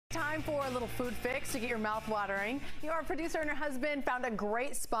Time for a little food fix to get your mouth watering. Our producer and her husband found a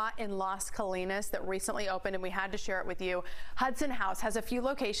great spot in Las Colinas that recently opened, and we had to share it with you. Hudson House has a few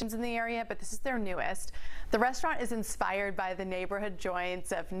locations in the area, but this is their newest. The restaurant is inspired by the neighborhood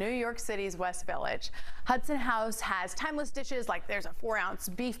joints of New York City's West Village. Hudson House has timeless dishes like there's a 4-ounce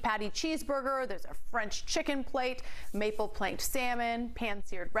beef patty cheeseburger, there's a French chicken plate, maple planked salmon,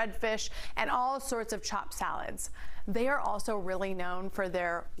 pan-seared redfish, and all sorts of chopped salads. They are also really known for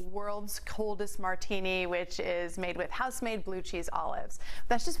their world's coldest martini, which is made with house-made blue cheese olives.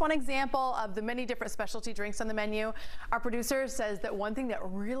 That's just one example of the many different specialty drinks on the menu. Our producer says that one thing that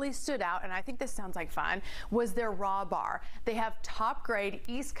really stood out, and I think this sounds like fun, was their raw bar. They have top-grade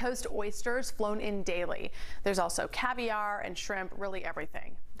East Coast oysters flown in daily. There's also caviar and shrimp, really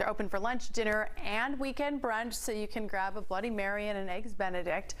everything. They're open for lunch, dinner, and weekend brunch, so you can grab a Bloody Mary and an Eggs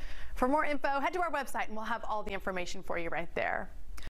Benedict. For more info, head to our website and we'll have all the information for you right there.